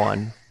haven't heard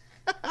one.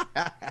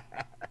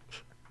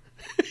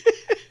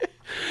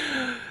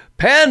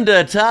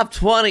 Panda Top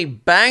 20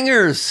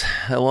 Bangers.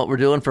 What we're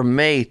doing for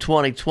May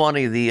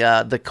 2020, the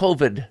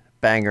COVID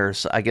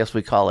bangers, I guess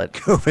we call it.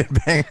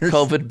 COVID bangers.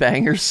 COVID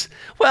bangers.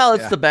 Well,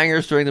 it's the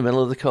bangers during the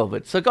middle of the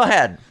COVID. So go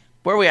ahead.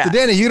 Where are we at? So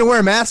Danny, you gonna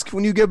wear a mask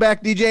when you get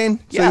back DJing?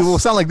 So Yes. we'll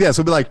sound like this.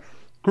 We'll be like,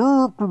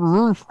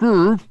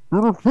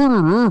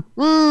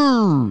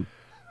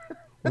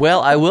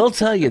 Well, I will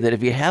tell you that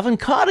if you haven't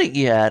caught it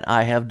yet,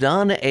 I have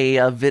done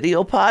a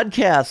video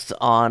podcast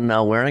on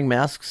wearing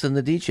masks in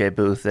the DJ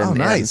booth and,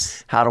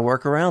 nice. and how to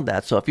work around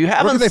that. So if you can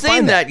haven't they seen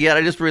find that yet,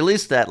 I just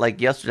released that like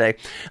yesterday.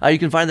 You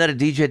can find that at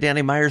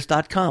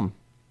djdannymyers.com.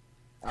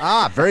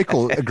 very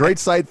cool. A great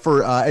site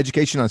for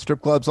education on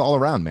strip clubs all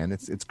around, man.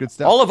 It's good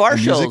stuff. All of our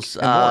And music shows,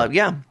 and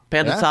more.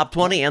 Panda Yeah. Top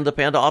 20 and the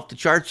Panda Off the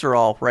Charts are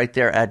all right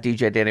there at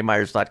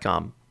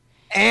djdannymyers.com.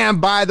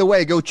 And by the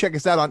way, go check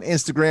us out on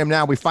Instagram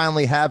now. We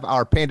finally have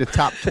our Panda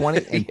Top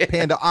 20 and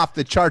Panda Off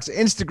the Charts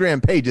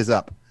Instagram pages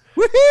up.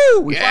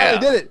 Woohoo! We finally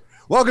did it.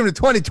 Welcome to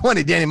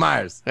 2020, Danny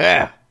Myers.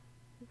 Yeah.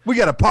 We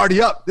got to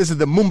party up. This is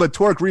the Moomba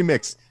Twerk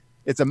remix.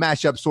 It's a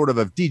mashup sort of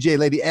DJ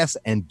Lady S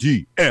and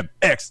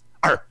DMX.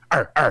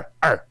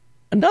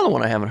 Another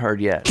one I haven't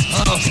heard yet.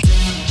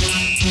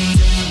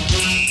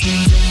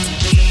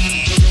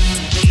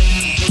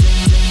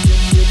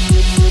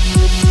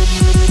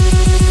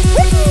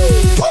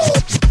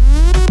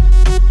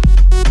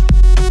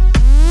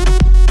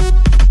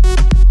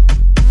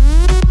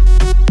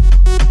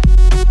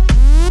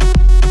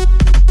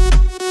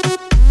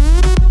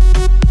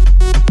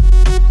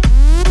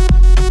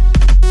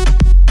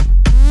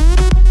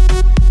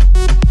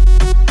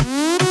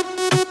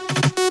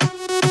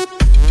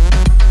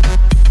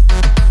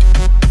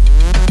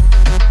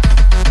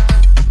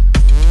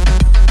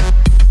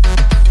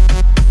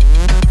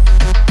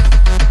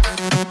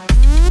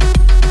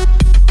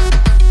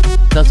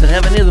 Does it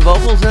have any of the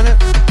vocals in it?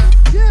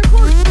 Yeah, of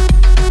course.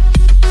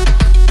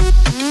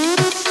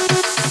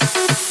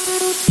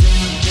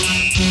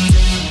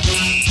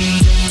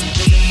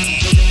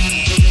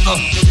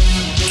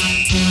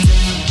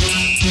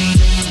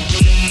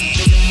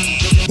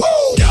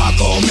 Y'all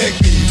gon'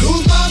 make me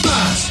lose my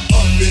mind.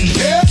 Up in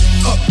here,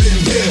 up in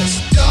here.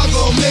 Y'all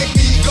gon' make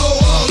me go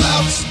all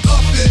out.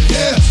 Up in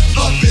here,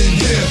 up in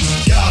here.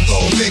 Y'all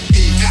gon' make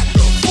me act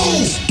a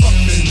fool. Up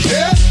in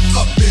here,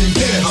 up in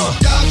here.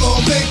 Y'all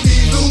gon' make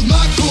me lose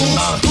my cool.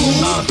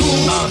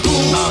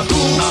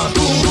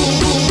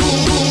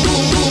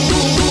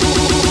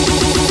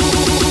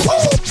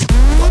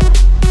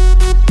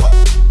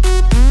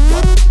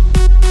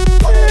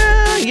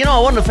 You know, I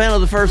wasn't a fan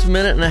of the first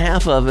minute and a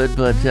half of it,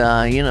 but,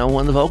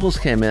 when the vocals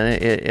came in,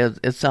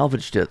 it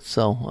salvaged it.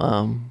 So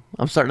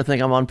I'm starting to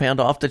think I'm on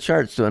Panda Off the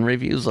Charts doing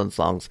reviews on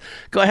songs.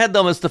 Go ahead,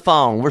 though, Mr.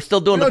 Fong. We're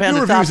still doing You the don't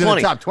Panda do Top reviews in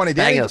 20. the top 20,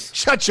 Danny. Dang us.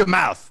 Shut your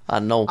mouth. I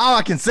know. All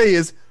I can say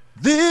is,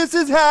 this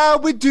is how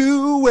we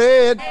do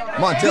it.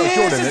 Montel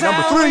Jordan at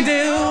number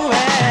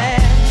 3.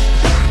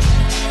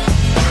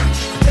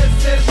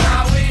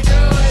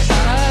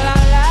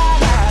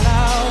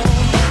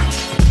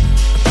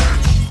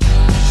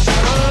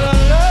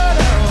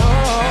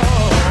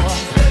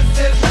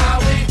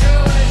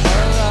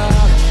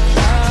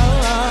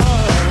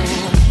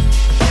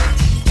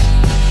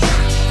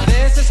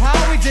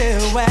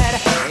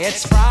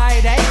 It's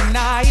Friday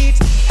night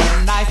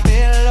and I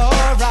feel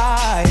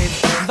alright.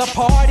 The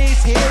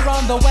party's here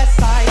on the west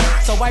side,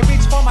 so I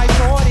reach for my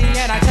 40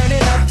 and I turn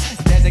it up.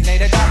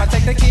 Designated driver,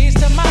 take the keys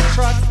to my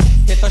truck.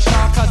 Hit the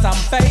shop cause I'm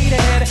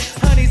faded.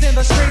 Honey's in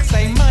the streets,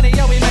 say money,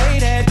 yo, we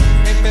made it.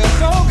 It feels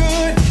so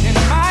good in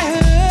my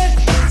hood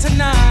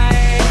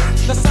tonight.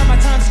 The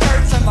summertime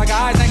skirts and the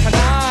guys ain't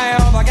canine.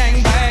 All the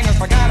gangbangers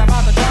forgot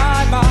about the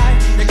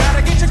drive-by. You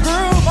gotta get your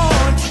groove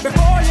on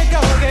before you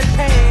go get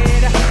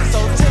paid. So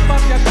tip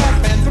up your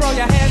cup and throw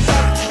your hands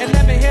up and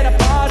let me hear the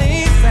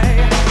party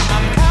say,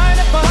 I'm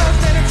kinda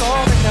buzzed and it's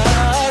all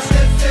because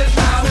this is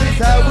how we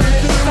do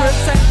it.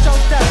 Sunset Joe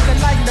does it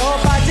like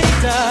nobody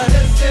does.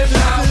 This is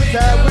how we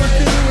do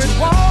it.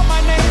 To all my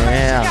neighbors,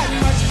 Yeah. you got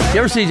much You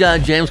ever see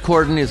James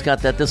Corden? He's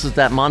got that. This is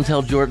that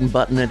Montel Jordan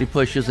button that he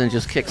pushes and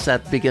just kicks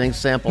that beginning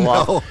sample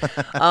off.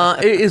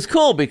 It's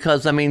cool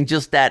because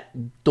just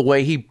the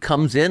way he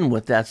comes in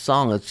with that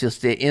song, it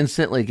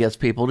instantly gets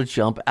people to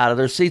jump out of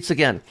their seats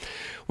again.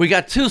 We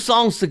got 2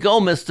 songs to go,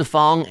 Mr.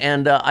 Fong,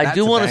 and I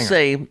do want to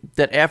say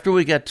that after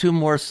we got 2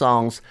 more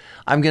songs,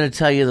 I'm going to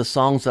tell you the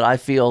songs that I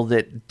feel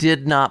that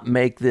did not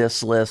make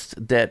this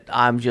list, that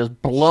I'm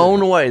just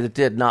blown away that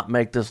did not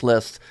make this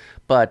list.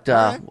 But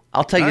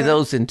I'll tell you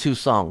those in 2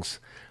 songs.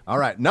 All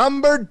right.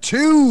 Number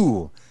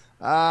 2.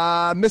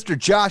 Mr.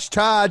 Josh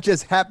Todd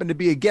just happened to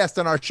be a guest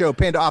on our show,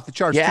 Panda Off the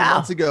Charts, 2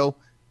 months ago.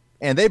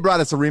 And they brought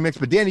us a remix.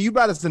 But, Danny, you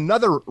brought us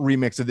another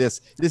remix of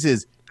this. This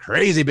is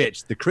Crazy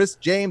Bitch, the Chris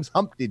James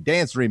Humpty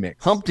Dance remix.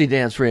 Humpty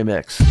Dance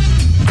remix.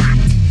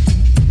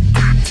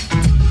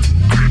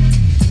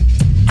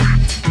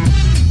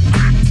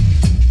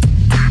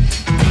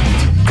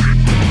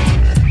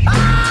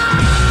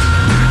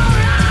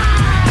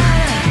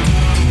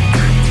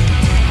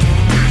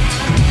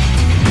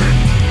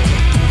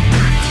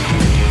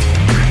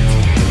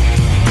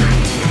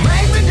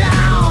 Break me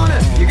down,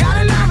 you gotta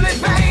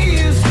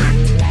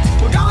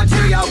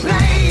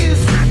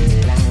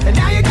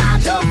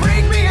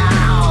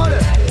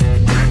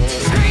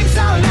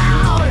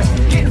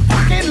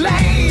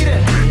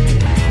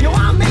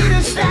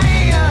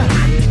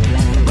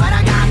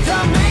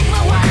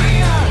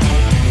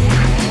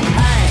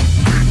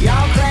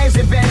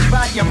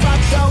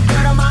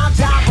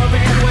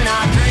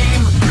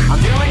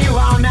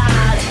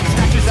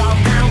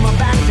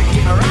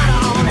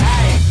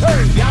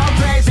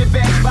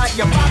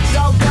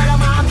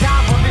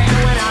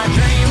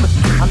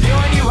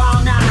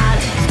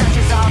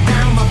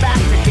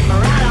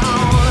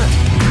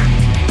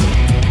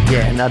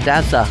Now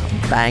that's a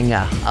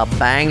banger. A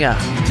banger.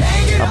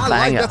 I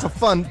like that's a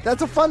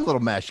fun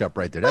little mashup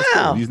right there. That's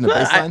cool. Using the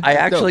bass line. I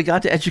actually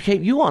got to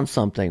educate you on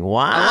something.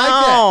 Wow. I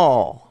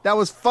like that. That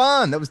was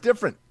fun. That was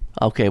different.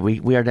 Okay,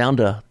 we are down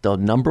to the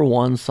number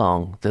one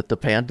song that the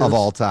Pandas of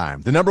all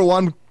time. The number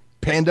one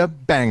Panda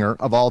banger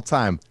of all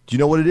time. Do you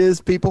know what it is,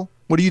 people?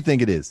 What do you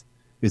think it is?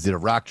 Is it a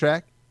rock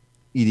track?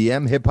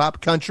 EDM, hip hop,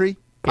 country?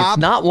 Pop?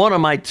 It's not one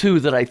of my two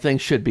that I think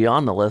should be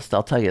on the list,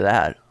 I'll tell you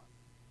that.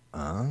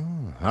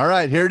 Oh, all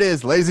right, here it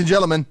is, ladies and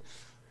gentlemen.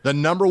 The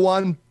number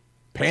one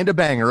Panda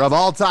banger of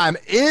all time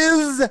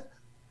is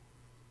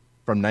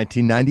from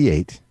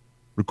 1998,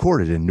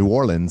 recorded in New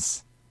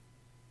Orleans.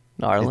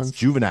 It's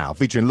Juvenile,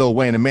 featuring Lil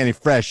Wayne and Manny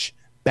Fresh.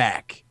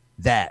 Back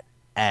that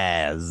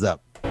ass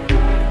up.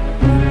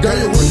 Girl,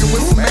 you're working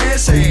with some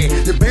ass,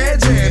 your bad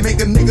jam,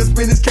 make a nigga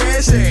spend his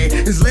cash,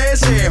 his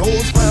last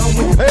hoes found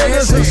when you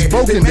pass,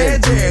 they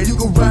mad jam, you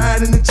can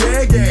ride in the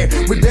jag,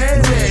 with that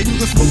you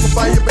can smoke up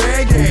by your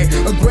bag,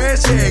 a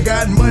grass,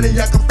 got money,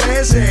 I can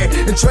flash,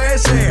 and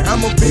trash,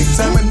 I'm a big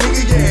time a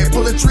nigga,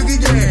 pull a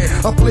trigger,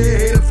 I play a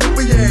head and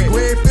flipper, go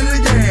ahead, fill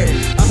it,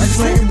 I'm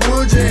slanging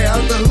wood,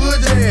 out the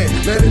hood,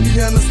 let it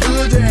be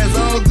understood, it's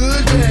all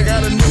good,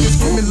 got a nigga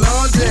screaming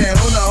large,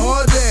 on the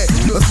hard,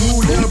 a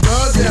smooth down the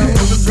broad, on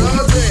the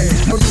drugs,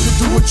 I'm used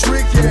to do a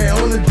trick,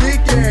 on the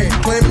dick,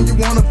 claiming you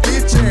wanna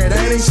fit, that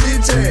ain't shit,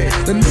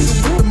 the nigga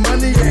with the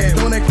money,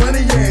 on that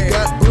money,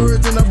 got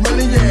birds and I'm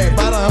running,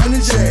 about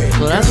 100,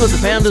 So that's what the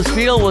Pandas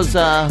feel was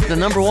the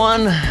number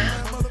one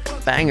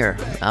banger.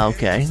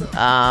 Okay.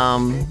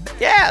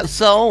 Yeah,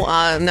 so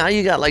now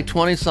you got like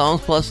 20 songs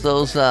plus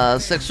those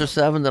 6 or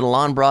 7 that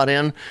Alon brought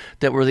in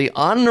that were the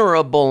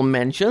honorable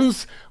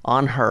mentions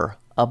on her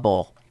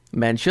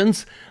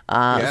mentions.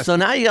 Yes. So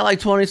now you got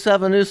like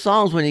 27 new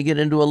songs. When you get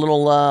into a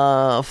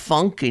little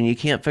funk and you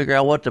can't figure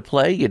out what to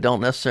play, you don't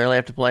necessarily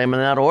have to play them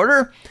in that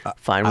order.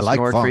 Find what's in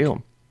order for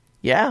you.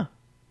 Yeah.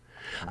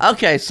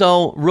 Okay,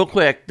 so real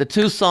quick, the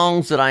 2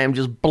 songs that I am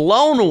just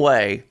blown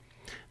away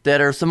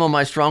that are some of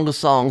my strongest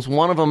songs.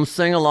 One of them,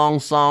 sing-along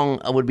song,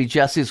 would be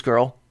Jesse's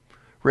Girl,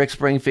 Rick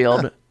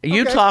Springfield.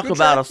 You talk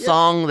about a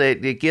song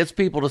that gets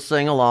people to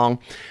sing along,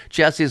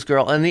 Jesse's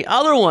Girl. And the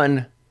other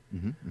one,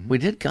 we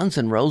did Guns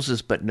N'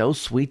 Roses, but No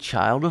Sweet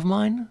Child of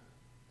Mine.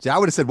 See, I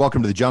would have said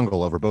Welcome to the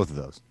Jungle over both of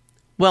those.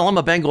 Well, I'm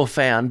a Bengal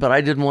fan, but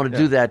I didn't want to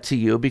do that to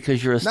you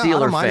because you're a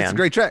Steeler fan. It's a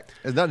great track.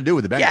 It has nothing to do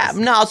with the Bengals. Yeah,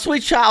 no,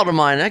 Sweet Child of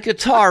Mine, that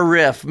guitar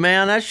riff,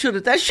 man, that should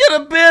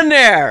have been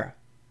there.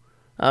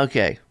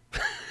 Okay.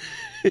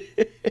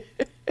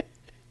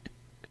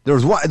 There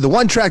was the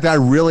one track that I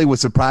really was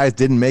surprised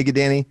didn't make it,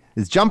 Danny,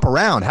 is Jump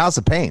Around, House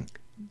of Pain.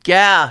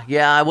 Yeah,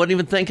 I wasn't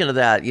even thinking of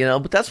that,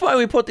 but that's why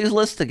we put these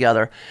lists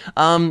together.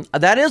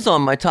 That is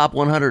on my top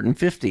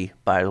 150,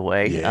 by the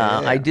way. Yeah.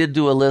 I did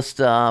do a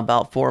list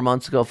about 5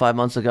 months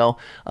ago,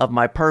 of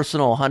my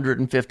personal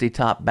 150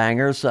 top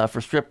bangers for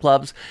strip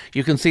clubs.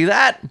 You can see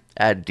that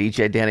at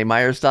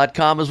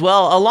djdannymyers.com as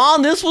well.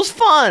 Alon, this was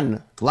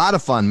fun. A lot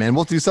of fun, man.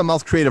 We'll do something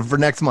else creative for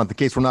next month in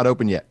case we're not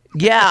open yet.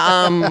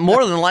 Yeah,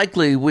 more than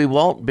likely we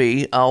won't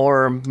be,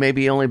 or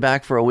maybe only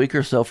back for a week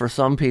or so for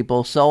some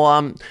people.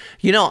 So,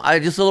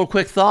 just a little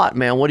quick thought,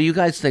 man. What do you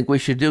guys think we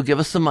should do? Give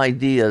us some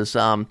ideas.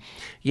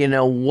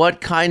 What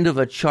kind of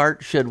a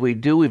chart should we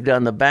do? We've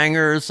done the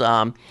bangers.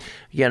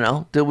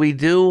 Do we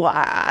do,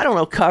 I don't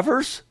know,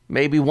 covers?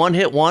 Maybe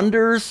one-hit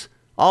wonders?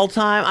 All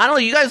time? I don't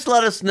know. You guys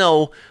let us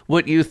know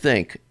what you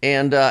think,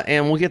 and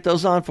we'll get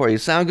those on for you.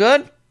 Sound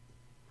good?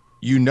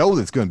 You know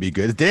that's going to be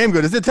good. It's damn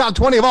good. It's the top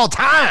 20 of all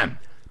time.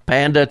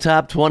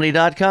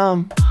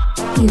 PandaTop20.com.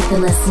 You've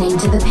been listening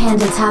to the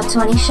Panda Top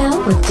 20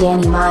 Show with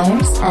Danny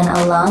Myers and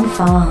Alon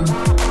Fong.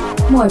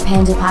 More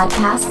Panda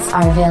podcasts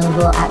are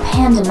available at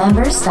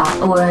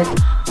pandamembers.org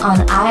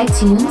on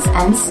iTunes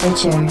and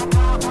Stitcher.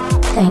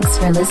 Thanks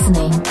for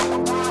listening.